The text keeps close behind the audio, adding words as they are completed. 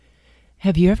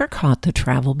Have you ever caught the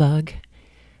travel bug?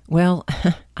 Well,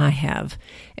 I have,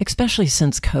 especially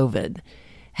since COVID.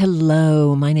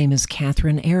 Hello, my name is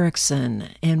Catherine Erickson,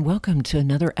 and welcome to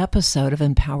another episode of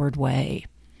Empowered Way.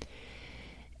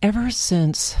 Ever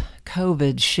since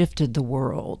COVID shifted the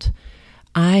world,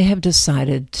 I have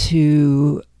decided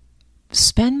to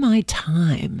spend my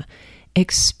time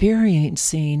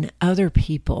experiencing other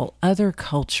people, other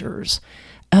cultures,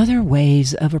 other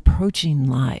ways of approaching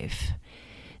life.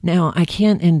 Now, I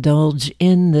can't indulge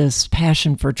in this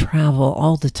passion for travel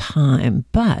all the time,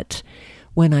 but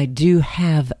when I do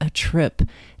have a trip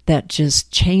that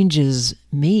just changes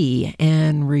me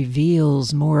and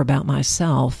reveals more about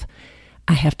myself,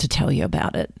 I have to tell you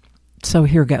about it. So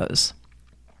here goes.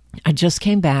 I just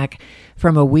came back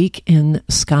from a week in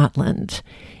Scotland.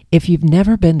 If you've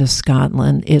never been to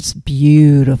Scotland, it's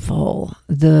beautiful.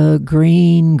 The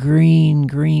green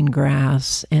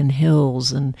grass and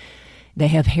hills, and they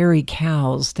have hairy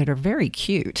cows that are very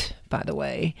cute, by the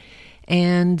way.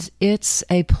 And it's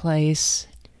a place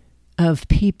of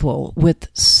people with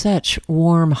such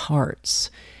warm hearts.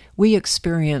 We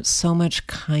experienced so much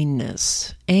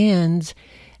kindness, and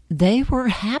they were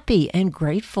happy and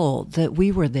grateful that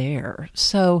we were there.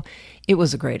 So it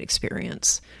was a great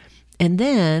experience. And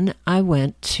then I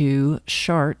went to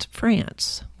Chartres,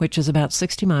 France, which is about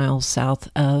 60 miles south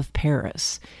of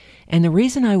Paris. And the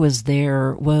reason I was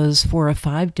there was for a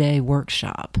 5-day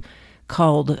workshop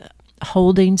called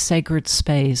Holding Sacred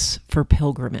Space for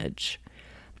Pilgrimage.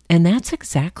 And that's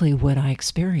exactly what I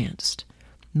experienced,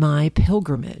 my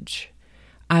pilgrimage.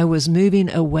 I was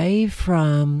moving away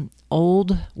from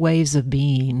old ways of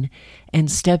being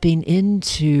and stepping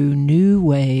into new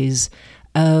ways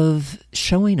of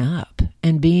showing up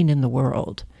and being in the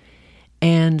world.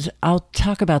 And I'll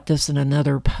talk about this in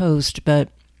another post, but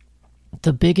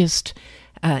the biggest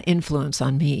influence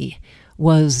on me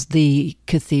was the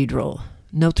cathedral,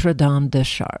 Notre Dame de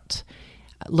Chartres.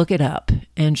 Look it up.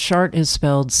 And Chartres is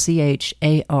spelled Chartres.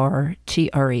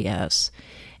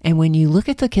 And when you look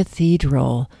at the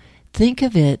cathedral, think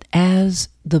of it as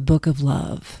the book of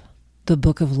love, the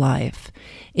book of life.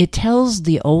 It tells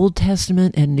the Old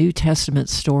Testament and New Testament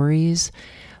stories,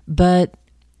 but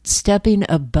stepping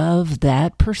above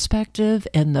that perspective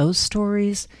and those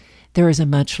stories, there is a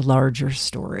much larger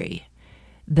story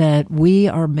that we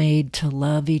are made to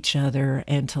love each other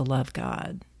and to love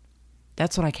God.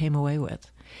 That's what I came away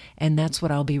with. And that's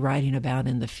what I'll be writing about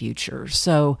in the future.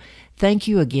 So thank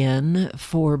you again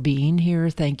for being here.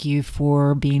 Thank you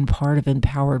for being part of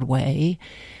Empowered Way.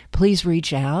 Please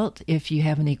reach out if you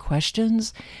have any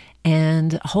questions.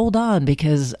 And hold on,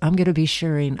 because I'm going to be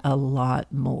sharing a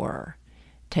lot more.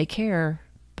 Take care.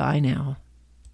 Bye now.